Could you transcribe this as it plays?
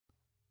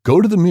Go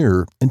to the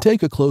mirror and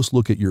take a close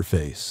look at your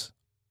face.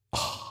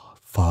 Ah,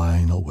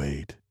 fine, I'll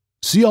wait.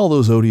 See all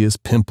those odious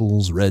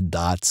pimples, red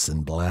dots,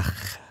 and blah?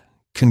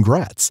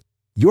 Congrats!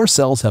 Your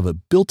cells have a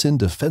built-in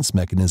defense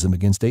mechanism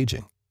against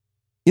aging.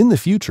 In the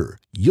future,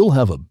 you'll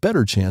have a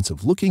better chance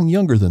of looking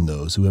younger than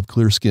those who have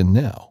clear skin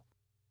now.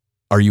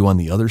 Are you on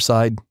the other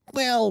side?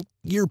 Well,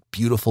 you're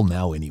beautiful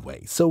now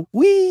anyway, so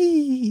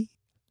whee!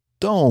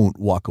 Don't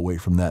walk away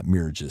from that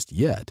mirror just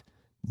yet.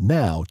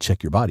 Now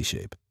check your body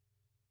shape.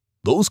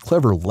 Those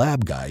clever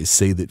lab guys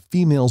say that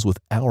females with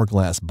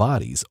hourglass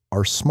bodies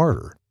are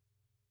smarter.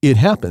 It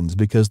happens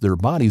because their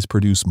bodies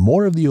produce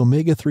more of the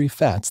omega-3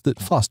 fats that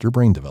foster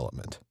brain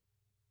development.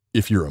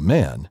 If you're a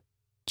man,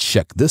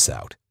 check this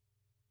out.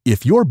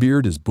 If your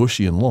beard is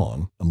bushy and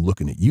long, I'm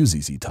looking at you,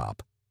 ZZ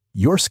Top,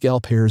 your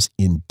scalp hair's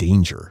in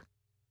danger.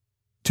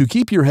 To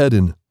keep your head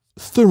in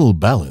thermal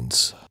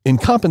balance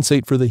and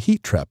compensate for the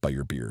heat trapped by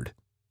your beard,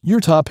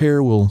 your top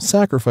hair will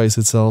sacrifice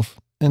itself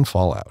and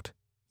fall out.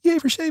 Yay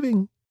for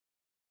shaving!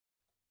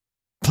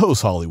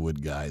 Those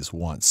Hollywood guys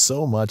want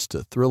so much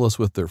to thrill us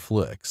with their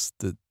flicks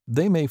that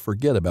they may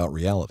forget about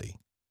reality.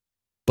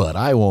 But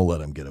I won't let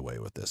them get away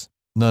with this.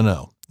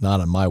 No, not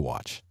on my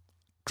watch.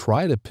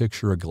 Try to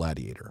picture a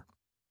gladiator.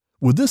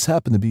 Would this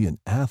happen to be an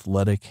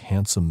athletic,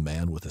 handsome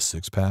man with a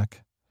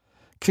six-pack?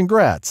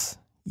 Congrats,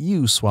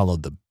 you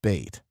swallowed the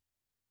bait.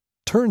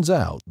 Turns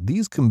out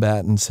these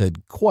combatants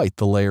had quite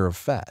the layer of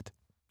fat.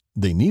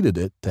 They needed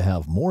it to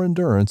have more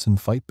endurance and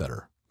fight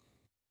better.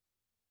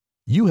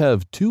 You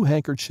have 2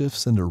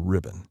 handkerchiefs and a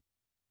ribbon.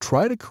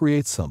 Try to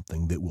create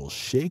something that will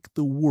shake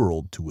the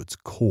world to its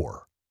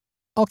core.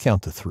 I'll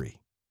count to 3.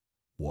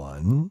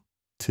 1,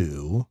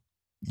 2,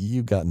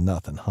 you got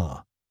nothing,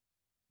 huh?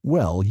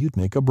 Well, you'd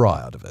make a bra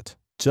out of it,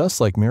 just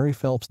like Mary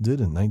Phelps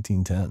did in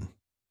 1910.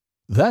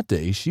 That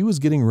day, she was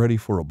getting ready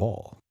for a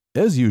ball.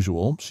 As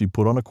usual, she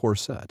put on a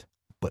corset,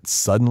 but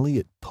suddenly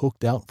it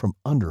poked out from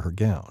under her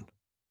gown.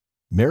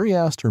 Mary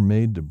asked her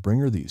maid to bring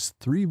her these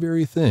 3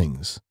 very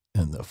things,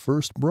 and the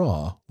first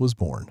bra was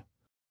born.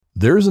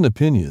 There's an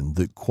opinion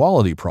that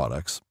quality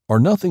products are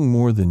nothing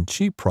more than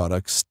cheap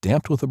products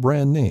stamped with a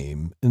brand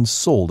name and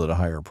sold at a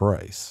higher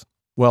price.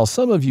 While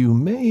some of you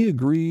may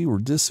agree or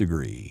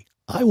disagree,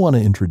 I want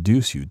to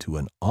introduce you to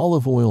an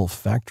olive oil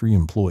factory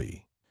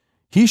employee.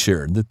 He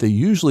shared that they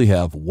usually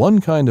have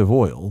one kind of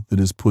oil that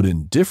is put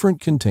in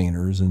different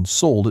containers and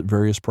sold at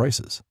various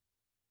prices.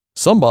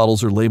 Some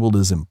bottles are labeled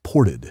as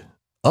imported,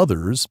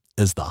 others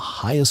as the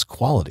highest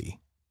quality,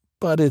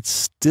 but it's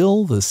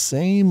still the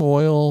same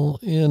oil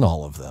in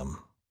all of them.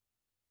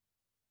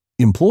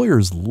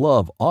 Employers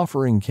love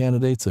offering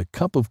candidates a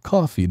cup of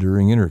coffee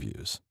during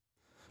interviews.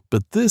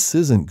 But this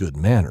isn't good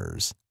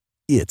manners,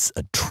 it's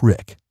a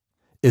trick.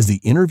 As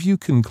the interview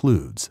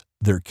concludes,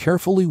 they're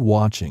carefully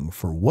watching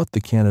for what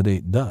the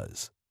candidate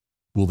does.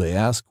 Will they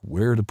ask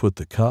where to put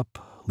the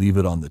cup, leave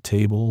it on the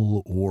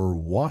table, or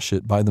wash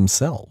it by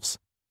themselves?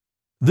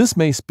 This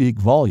may speak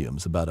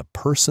volumes about a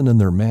person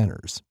and their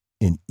manners,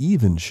 and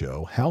even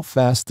show how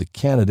fast the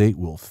candidate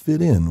will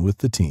fit in with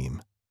the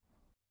team.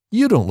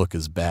 You don't look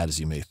as bad as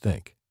you may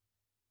think.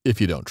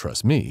 If you don't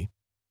trust me,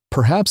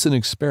 perhaps an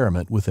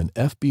experiment with an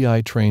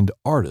FBI-trained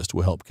artist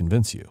will help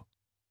convince you.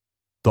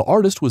 The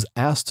artist was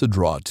asked to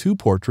draw 2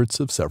 portraits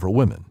of several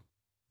women.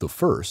 The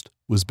first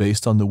was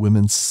based on the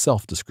women's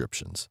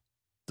self-descriptions.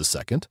 The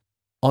second,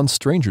 on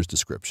strangers'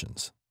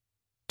 descriptions.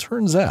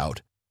 Turns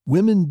out,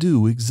 women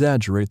do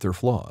exaggerate their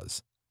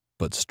flaws,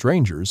 but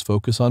strangers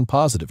focus on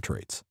positive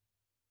traits.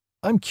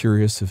 I'm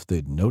curious if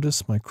they'd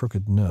notice my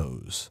crooked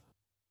nose.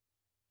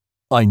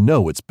 I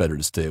know it's better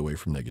to stay away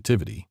from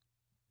negativity,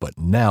 but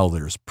now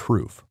there's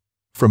proof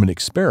from an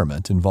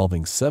experiment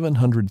involving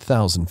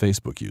 700,000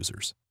 Facebook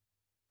users.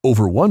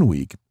 Over 1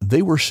 week,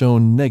 they were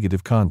shown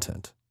negative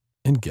content.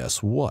 And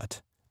guess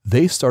what?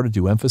 They started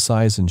to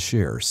emphasize and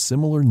share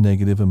similar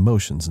negative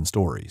emotions and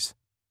stories.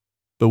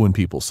 But when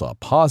people saw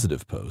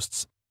positive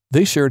posts,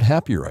 they shared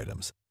happier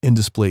items and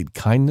displayed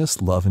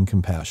kindness, love, and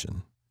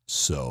compassion.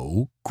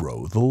 So,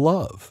 grow the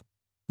love.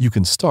 You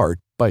can start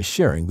by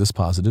sharing this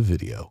positive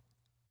video.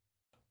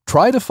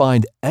 Try to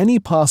find any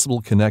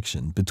possible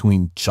connection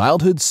between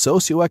childhood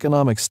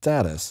socioeconomic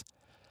status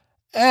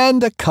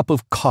and a cup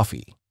of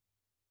coffee.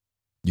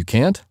 You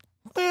can't?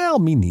 Well,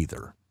 me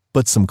neither.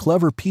 But some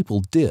clever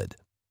people did.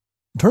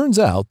 Turns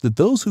out that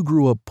those who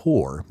grew up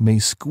poor may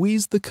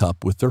squeeze the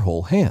cup with their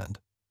whole hand,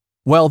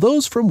 while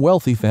those from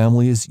wealthy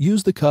families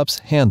use the cup's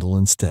handle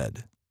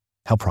instead.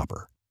 How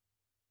proper.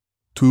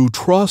 To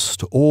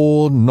trust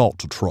or not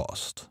to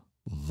trust?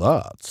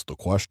 That's the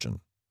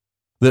question.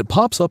 That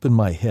pops up in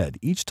my head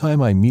each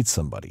time I meet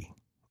somebody,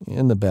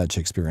 in the bad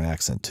Shakespearean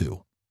accent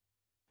too.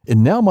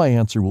 And now my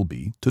answer will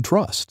be to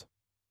trust,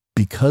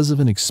 because of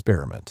an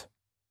experiment.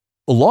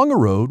 Along a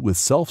road with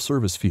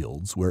self-service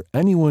fields where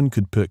anyone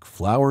could pick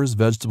flowers,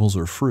 vegetables,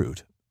 or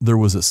fruit, there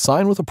was a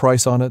sign with a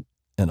price on it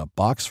and a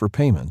box for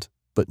payment,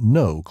 but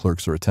no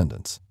clerks or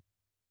attendants.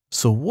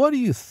 So what do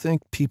you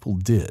think people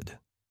did?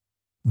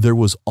 There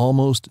was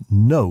almost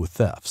no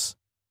thefts,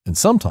 and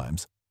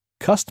sometimes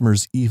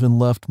customers even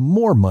left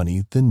more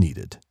money than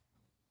needed.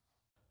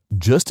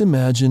 Just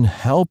imagine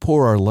how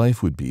poor our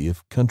life would be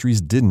if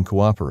countries didn't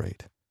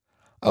cooperate.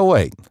 Oh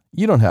wait,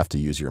 you don't have to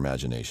use your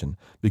imagination,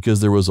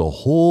 because there was a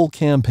whole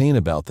campaign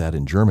about that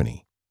in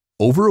Germany.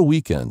 Over a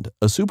weekend,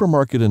 a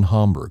supermarket in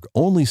Hamburg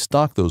only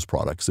stocked those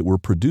products that were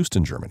produced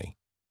in Germany,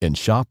 and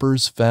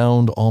shoppers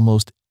found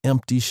almost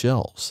empty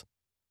shelves.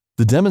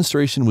 The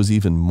demonstration was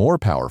even more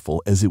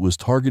powerful as it was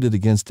targeted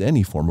against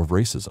any form of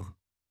racism.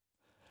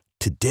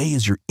 Today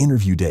is your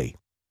interview day.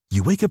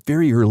 You wake up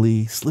very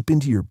early, slip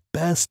into your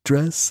best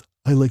dress.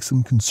 I like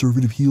some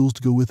conservative heels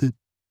to go with it.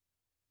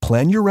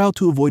 Plan your route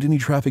to avoid any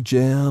traffic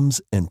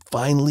jams, and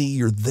finally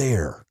you're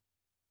there.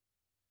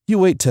 You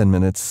wait 10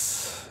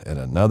 minutes, and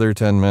another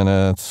 10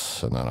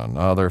 minutes, and then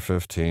another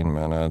 15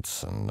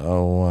 minutes, and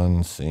no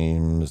one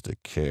seems to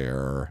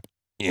care.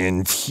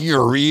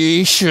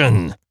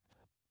 Infuriation!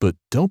 But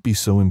don't be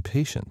so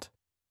impatient.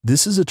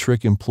 This is a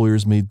trick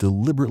employers may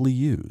deliberately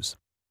use.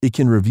 It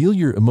can reveal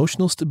your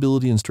emotional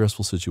stability in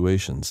stressful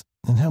situations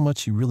and how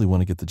much you really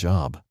want to get the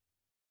job.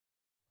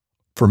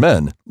 For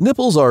men,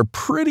 nipples are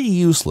pretty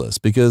useless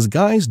because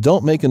guys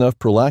don't make enough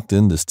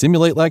prolactin to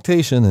stimulate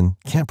lactation and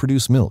can't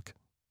produce milk.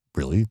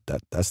 Really?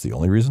 That's the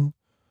only reason?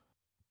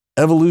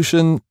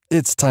 Evolution,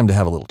 it's time to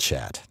have a little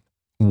chat.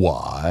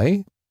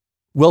 Why?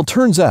 Well,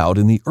 turns out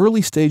in the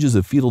early stages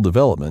of fetal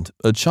development,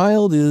 a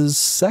child is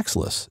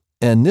sexless,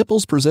 and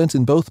nipples present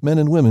in both men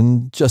and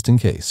women just in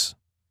case.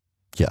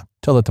 Yeah,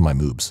 tell that to my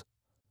moobs.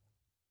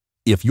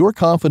 If you're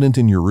confident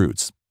in your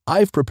roots,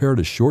 I've prepared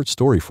a short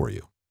story for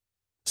you.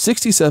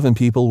 67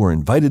 people were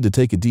invited to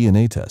take a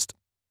DNA test,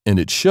 and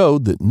it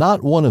showed that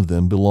not one of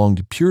them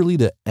belonged purely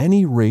to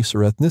any race or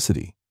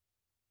ethnicity.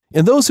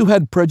 And those who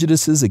had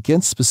prejudices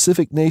against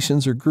specific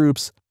nations or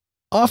groups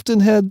often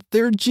had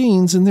their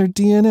genes in their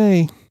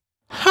DNA.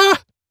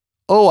 Ha!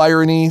 Oh,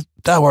 irony,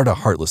 thou art a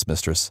heartless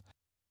mistress.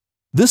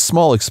 This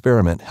small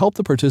experiment helped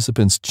the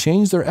participants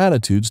change their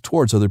attitudes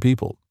towards other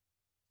people.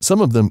 Some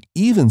of them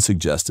even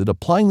suggested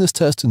applying this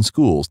test in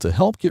schools to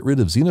help get rid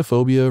of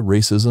xenophobia,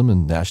 racism,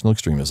 and national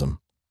extremism.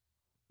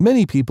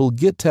 Many people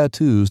get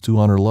tattoos to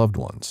honor loved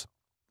ones.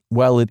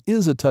 While it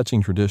is a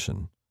touching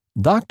tradition,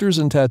 doctors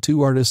and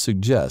tattoo artists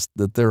suggest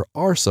that there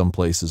are some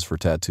places for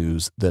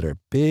tattoos that are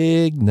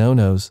big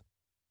no-nos.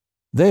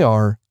 They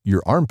are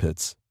your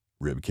armpits,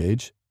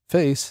 ribcage,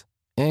 face,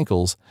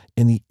 ankles,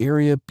 and the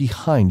area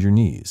behind your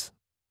knees.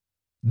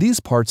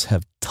 These parts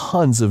have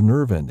tons of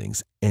nerve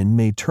endings and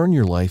may turn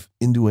your life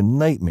into a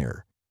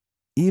nightmare,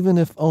 even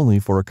if only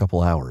for a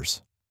couple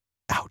hours.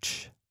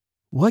 Ouch.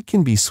 What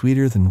can be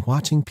sweeter than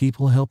watching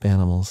people help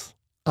animals?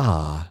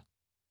 Ah.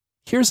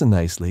 Here's a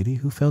nice lady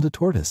who found a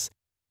tortoise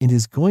and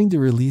is going to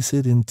release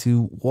it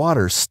into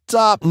water.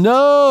 Stop!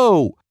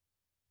 No!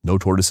 No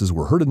tortoises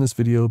were hurt in this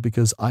video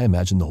because I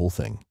imagined the whole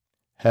thing.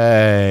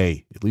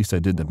 Hey, at least I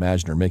didn't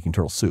imagine her making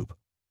turtle soup.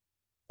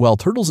 While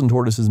turtles and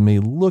tortoises may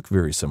look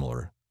very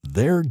similar,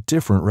 they're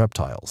different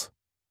reptiles.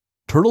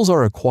 Turtles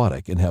are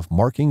aquatic and have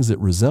markings that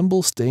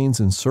resemble stains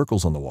and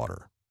circles on the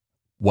water,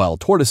 while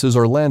tortoises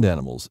are land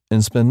animals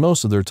and spend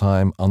most of their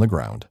time on the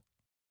ground.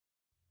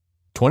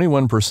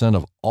 21%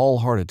 of all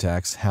heart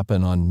attacks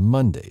happen on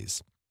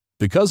Mondays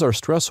because our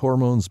stress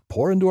hormones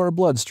pour into our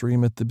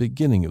bloodstream at the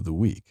beginning of the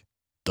week.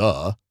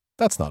 Duh,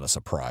 that's not a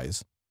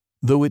surprise.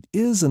 Though it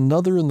is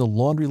another in the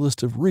laundry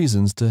list of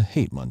reasons to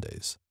hate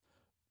Mondays.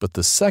 But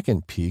the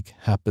second peak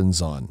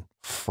happens on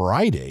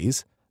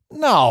Fridays.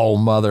 No,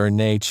 Mother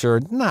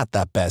Nature, not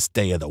the best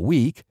day of the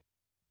week.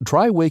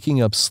 Try waking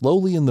up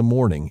slowly in the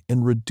morning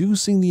and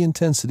reducing the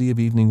intensity of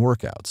evening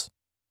workouts.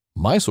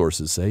 My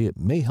sources say it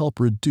may help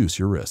reduce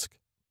your risk.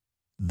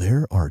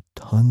 There are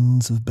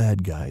tons of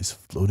bad guys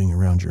floating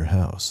around your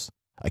house.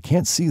 I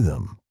can't see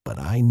them, but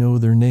I know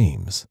their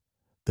names.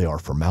 They are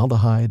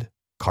formaldehyde,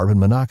 carbon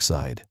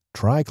monoxide,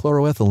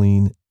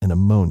 trichloroethylene, and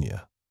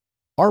ammonia.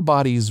 Our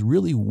bodies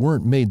really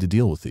weren't made to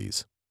deal with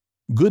these.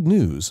 Good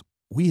news,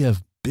 we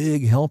have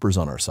big helpers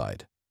on our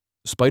side.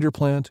 Spider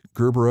plant,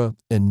 gerbera,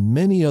 and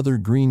many other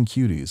green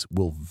cuties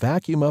will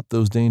vacuum up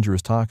those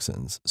dangerous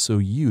toxins so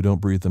you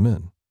don't breathe them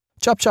in.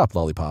 Chop chop,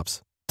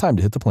 lollipops. Time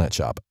to hit the plant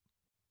shop.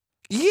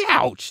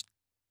 Ouch!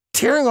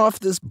 Tearing off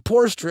this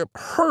pore strip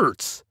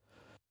hurts.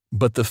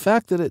 But the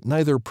fact that it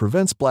neither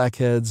prevents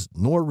blackheads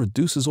nor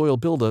reduces oil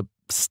buildup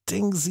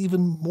stings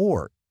even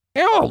more.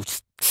 Ew!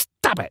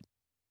 Stop it!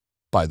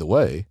 By the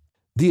way,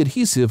 the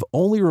adhesive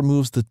only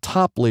removes the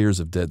top layers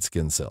of dead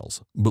skin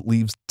cells, but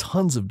leaves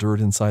tons of dirt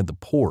inside the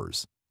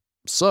pores.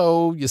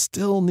 So you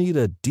still need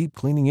a deep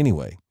cleaning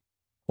anyway.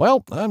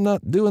 Well, I'm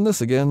not doing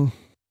this again.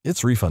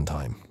 It's refund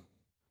time.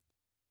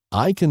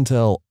 I can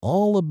tell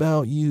all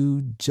about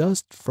you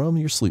just from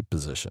your sleep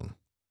position.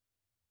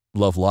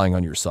 Love lying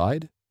on your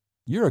side?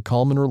 You're a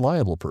calm and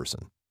reliable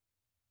person.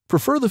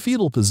 Prefer the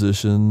fetal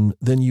position,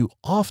 then you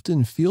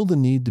often feel the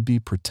need to be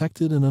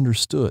protected and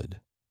understood.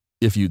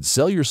 If you'd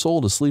sell your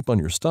soul to sleep on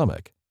your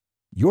stomach,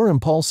 you're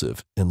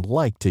impulsive and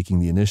like taking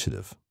the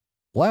initiative.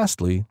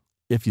 Lastly,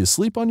 if you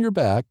sleep on your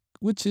back,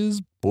 which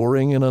is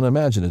boring and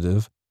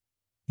unimaginative,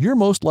 you're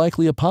most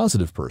likely a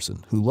positive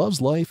person who loves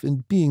life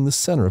and being the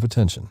center of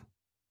attention.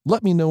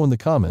 Let me know in the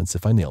comments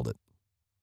if I nailed it.